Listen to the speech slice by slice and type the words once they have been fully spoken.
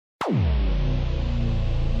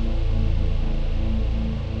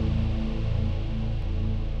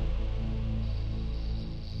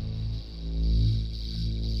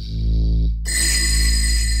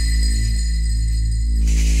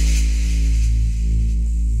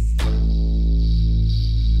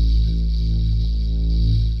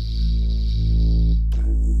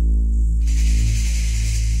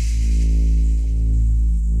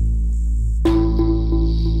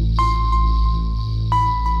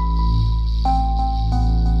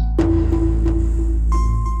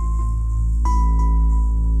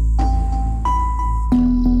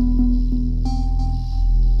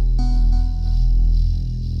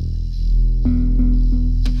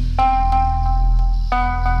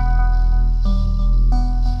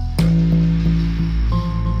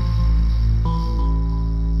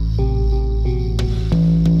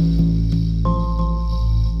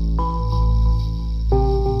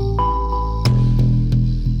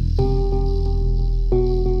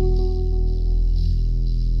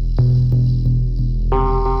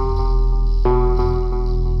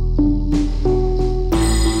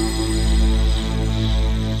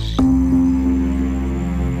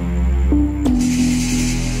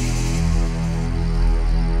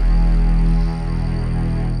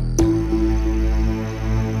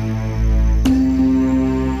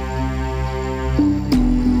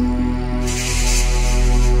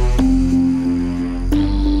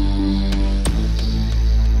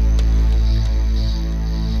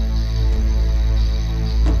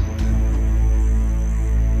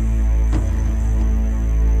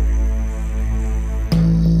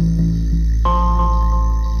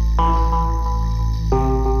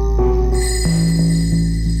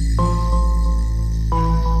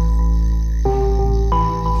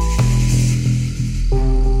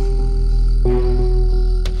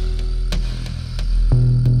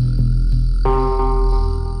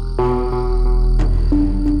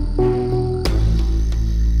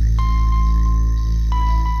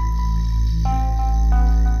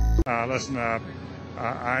listen,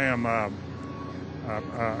 I am a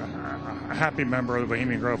happy member of the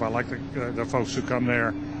Bohemian Grove. I like the folks who come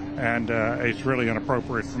there, and it's really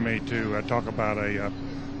inappropriate for me to talk about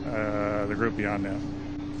the group beyond that.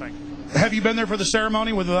 Thank you. Have you been there for the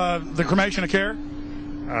ceremony with the cremation of care?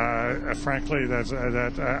 Frankly,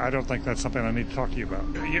 I don't think that's something I need to talk to you about.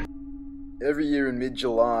 Every year in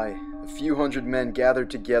mid-July, a few hundred men gathered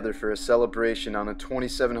together for a celebration on a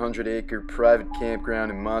 2,700-acre private campground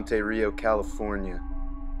in Monte Rio, California.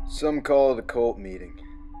 Some call it a cult meeting,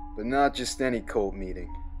 but not just any cult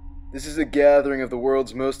meeting. This is a gathering of the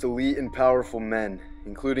world's most elite and powerful men,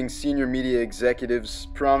 including senior media executives,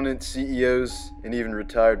 prominent CEOs, and even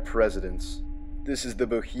retired presidents. This is the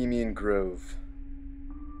Bohemian Grove.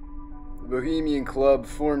 The Bohemian Club,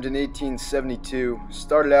 formed in 1872,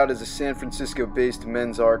 started out as a San Francisco-based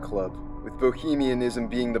men's art club, with bohemianism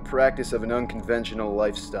being the practice of an unconventional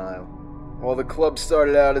lifestyle. While the club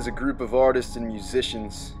started out as a group of artists and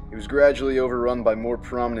musicians, it was gradually overrun by more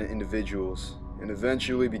prominent individuals, and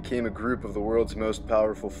eventually became a group of the world's most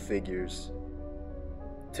powerful figures.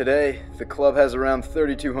 Today, the club has around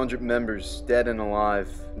 3,200 members, dead and alive,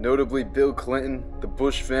 notably Bill Clinton, the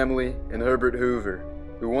Bush family, and Herbert Hoover,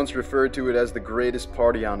 who once referred to it as the greatest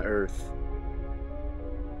party on Earth.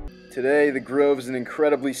 Today, the Grove is an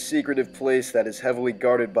incredibly secretive place that is heavily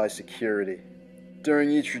guarded by security.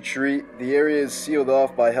 During each retreat, the area is sealed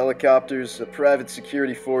off by helicopters, a private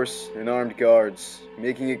security force, and armed guards,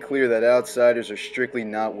 making it clear that outsiders are strictly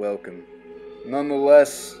not welcome.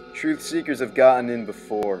 Nonetheless, truth seekers have gotten in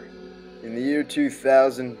before. In the year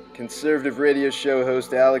 2000, conservative radio show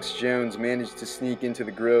host Alex Jones managed to sneak into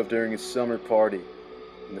the Grove during his summer party,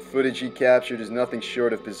 and the footage he captured is nothing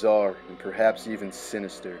short of bizarre and perhaps even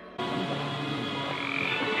sinister.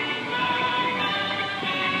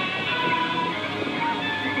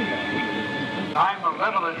 Time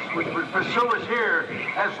malevolence which would pursue us here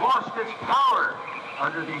has lost its power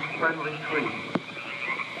under these friendly trees.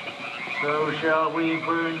 So shall we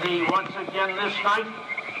burn thee once again this night,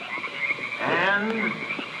 and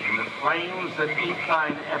in the flames that eat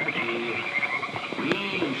thine effigy,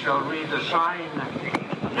 we shall read the sign,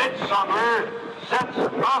 Midsummer sets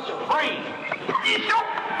us free. You shall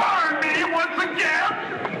burn me once again.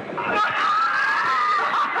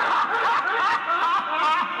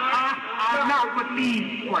 Now but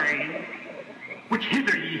these flames, which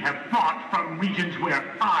hither ye have brought from regions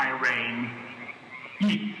where I reign,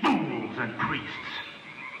 ye fools and priests,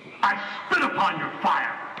 I spit upon your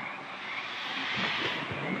fire.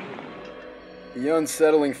 The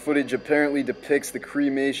unsettling footage apparently depicts the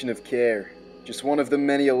cremation of care, just one of the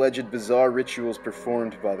many alleged bizarre rituals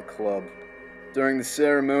performed by the club. During the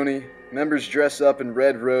ceremony, members dress up in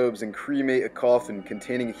red robes and cremate a coffin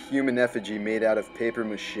containing a human effigy made out of paper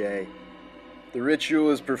mache. The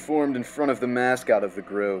ritual is performed in front of the mascot of the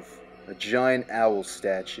Grove, a giant owl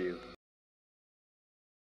statue.